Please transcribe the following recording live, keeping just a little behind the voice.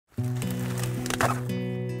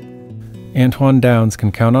Antoine Downs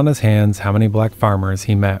can count on his hands how many black farmers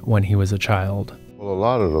he met when he was a child. Well, a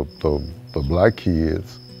lot of the black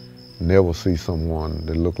kids never see someone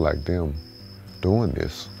that look like them doing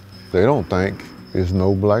this. They don't think there's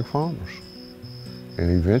no black farmers.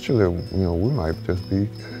 And eventually, we might just be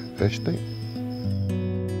extinct.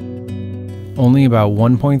 Only about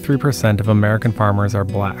 1.3% of American farmers are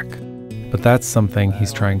black, but that's something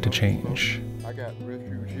he's trying to change. I got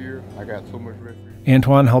refuge here. I got so much refuge.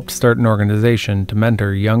 Antoine helped start an organization to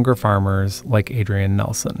mentor younger farmers like Adrian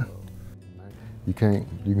Nelson. You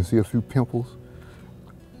can see a few pimples.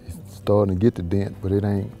 It's starting to get the dent, but it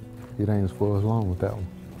ain't as far as long with that one.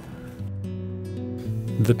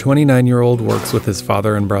 The 29-year-old works with his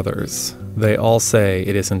father and brothers. They all say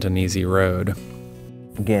it isn't an easy road.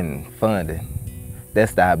 Getting funding,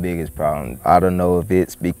 that's our biggest problem. I don't know if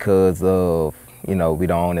it's because of, we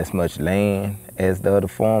don't own as much land as the other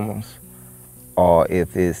farmers, or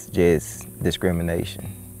if it's just discrimination.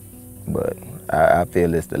 But I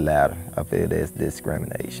feel it's the latter. I feel it's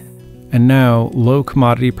discrimination. And now, low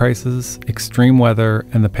commodity prices, extreme weather,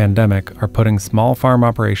 and the pandemic are putting small farm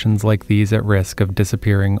operations like these at risk of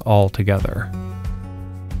disappearing altogether.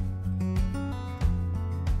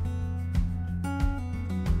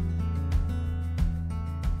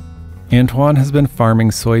 Antoine has been farming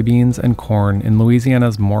soybeans and corn in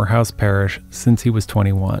Louisiana's Morehouse Parish since he was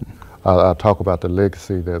 21. I talk about the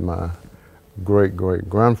legacy that my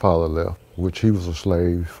great-great-grandfather left, which he was a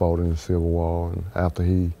slave, fought in the Civil War, and after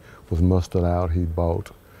he was mustered out, he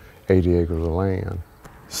bought 80 acres of land.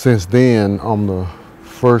 Since then, I'm the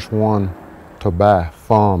first one to buy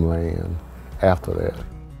farmland after that.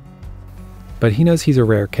 But he knows he's a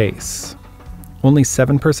rare case. Only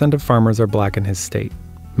 7% of farmers are black in his state.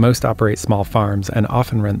 Most operate small farms and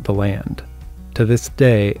often rent the land. To this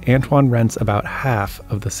day, Antoine rents about half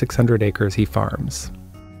of the 600 acres he farms.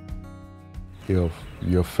 If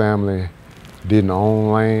your family didn't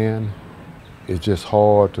own land, it's just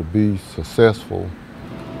hard to be successful.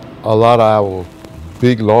 A lot of our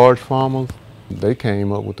big, large farmers, they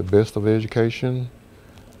came up with the best of education,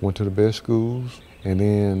 went to the best schools, and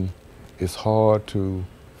then it's hard to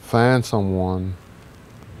find someone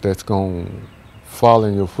that's going to follow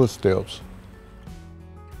in your footsteps.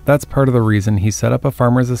 That's part of the reason he set up a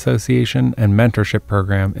farmers association and mentorship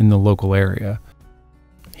program in the local area.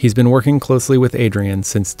 He's been working closely with Adrian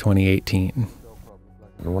since 2018.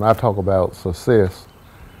 When I talk about success,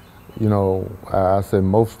 I say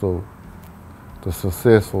most of the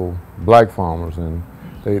successful black farmers, and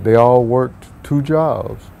they all worked 2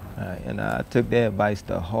 jobs. And I took that advice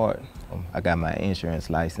to heart. I got my insurance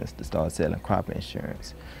license to start selling crop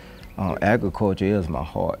insurance. Agriculture is my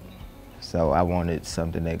heart, so I wanted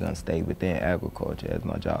something that's gonna stay within agriculture as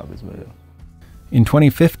my job as well. In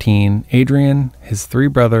 2015, Adrian, his 3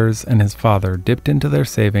 brothers, and his father dipped into their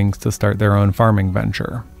savings to start their own farming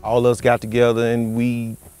venture. All of us got together and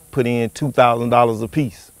we put in $2,000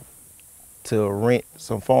 apiece to rent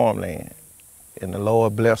some farmland. And the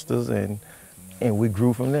Lord blessed us and we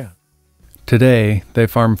grew from there. Today, they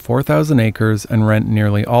farm 4,000 acres and rent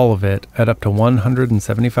nearly all of it at up to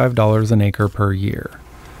 $175 an acre per year.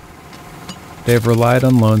 They have relied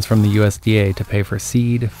on loans from the USDA to pay for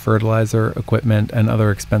seed, fertilizer, equipment, and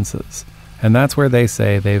other expenses. And that's where they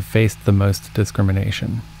say they've faced the most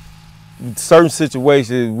discrimination. In certain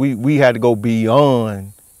situations, we had to go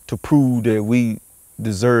beyond to prove that we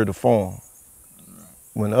deserve to farm.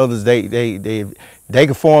 When others, they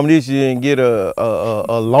can farm this year and get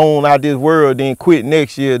a loan out this world, then quit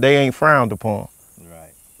next year, they ain't frowned upon.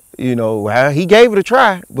 Right. He gave it a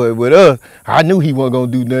try, but with us, I knew he wasn't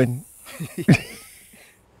gonna do nothing.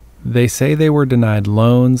 They say they were denied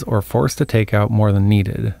loans or forced to take out more than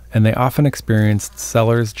needed, and they often experienced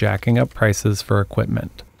sellers jacking up prices for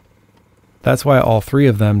equipment. That's why all 3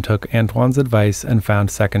 of them took Antoine's advice and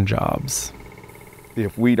found second jobs.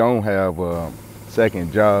 If we don't have a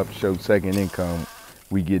second job, show second income,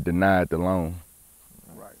 we get denied the loan.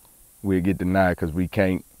 Right. We get denied because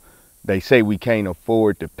they say we can't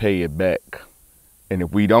afford to pay it back. And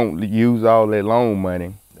if we don't use all that loan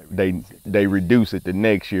money, they reduce it the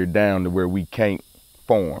next year down to where we can't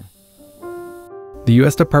farm. The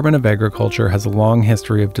U.S. Department of Agriculture has a long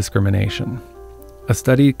history of discrimination. A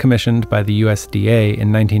study commissioned by the USDA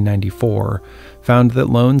in 1994 found that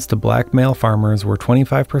loans to black male farmers were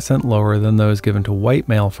 25% lower than those given to white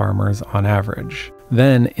male farmers on average.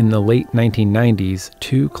 Then, in the late 1990s,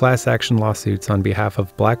 2 class action lawsuits on behalf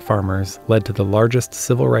of black farmers led to the largest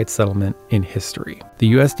civil rights settlement in history.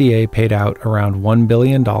 The USDA paid out around $1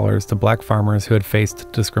 billion to black farmers who had faced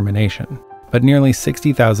discrimination, but nearly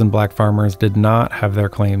 60,000 black farmers did not have their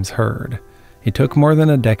claims heard. It took more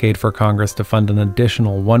than a decade for Congress to fund an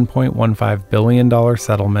additional $1.15 billion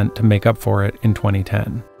settlement to make up for it in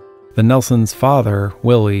 2010. The Nelsons' father,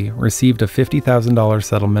 Willie, received a $50,000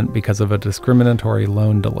 settlement because of a discriminatory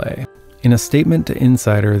loan delay. In a statement to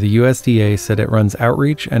Insider, the USDA said it runs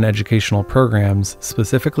outreach and educational programs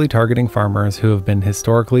specifically targeting farmers who have been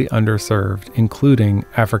historically underserved, including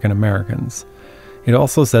African Americans. It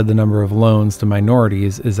also said the number of loans to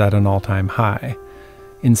minorities is at an all-time high.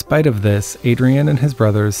 In spite of this, Adrian and his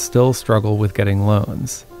brothers still struggle with getting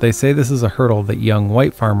loans. They say this is a hurdle that young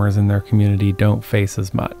white farmers in their community don't face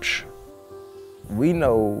as much. We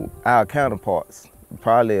know our counterparts,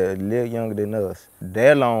 probably a little younger than us,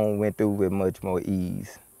 their loan went through with much more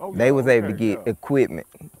ease. Oh, yeah, they was able to get equipment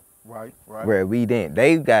where we didn't.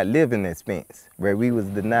 They got living expense where we was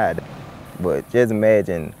denied. But just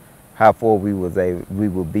imagine how far we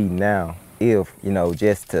would be now if,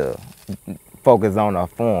 just to focus on our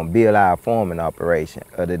farm, build our farming operation,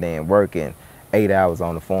 other than working 8 hours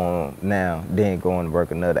on the farm now, then going to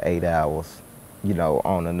work another 8 hours,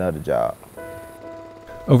 on another job.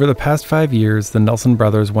 Over the past 5 years, the Nelson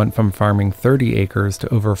brothers went from farming 30 acres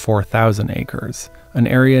to over 4,000 acres, an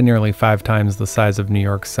area nearly 5 times the size of New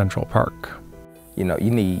York's Central Park. You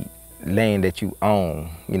need land that you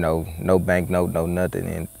own, no bank note, no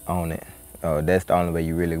nothing on it. That's the only way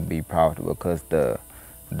you really be profitable, because the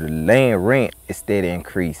land rent is steady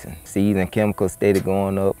increasing. Seeds and chemicals steady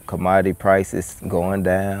going up, commodity prices going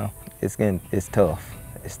down. It's tough,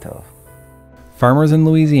 it's tough. Farmers in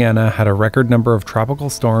Louisiana had a record number of tropical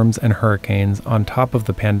storms and hurricanes on top of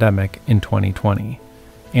the pandemic in 2020.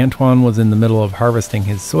 Antoine was in the middle of harvesting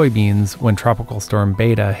his soybeans when Tropical Storm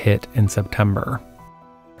Beta hit in September.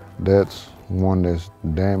 That's one that's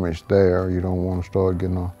damaged there. You don't want to start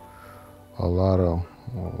getting a lot of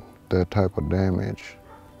that type of damage.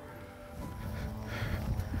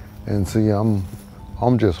 And see, I'm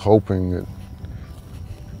just hoping that,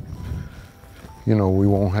 we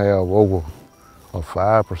won't have over a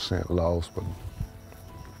 5% loss, but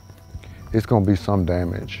it's going to be some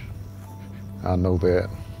damage. I know that.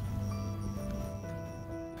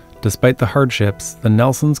 Despite the hardships, the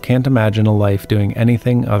Nelsons can't imagine a life doing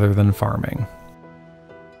anything other than farming.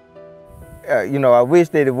 I wish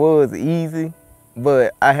that it was easy,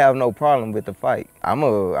 but I have no problem with the fight. I'm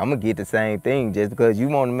gonna get the same thing. Just because you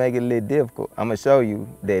want to make it a little difficult, I'm gonna show you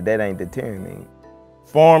that ain't deterring me.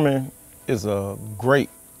 Farming is a great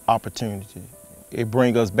opportunity. It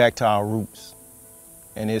brings us back to our roots.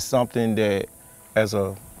 And it's something that, as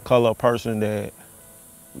a color person,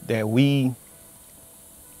 that we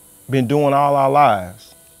been doing all our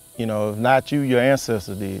lives. If not you, your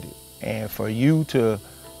ancestors did it. And for you to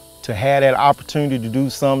have that opportunity to do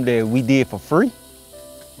something that we did for free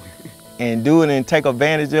and do it and take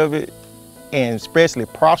advantage of it, and especially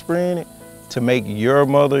prosper in it, to make your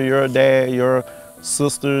mother, your dad, your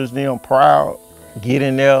sisters, them proud, get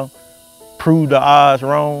in there, prove the odds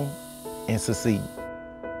wrong, and succeed.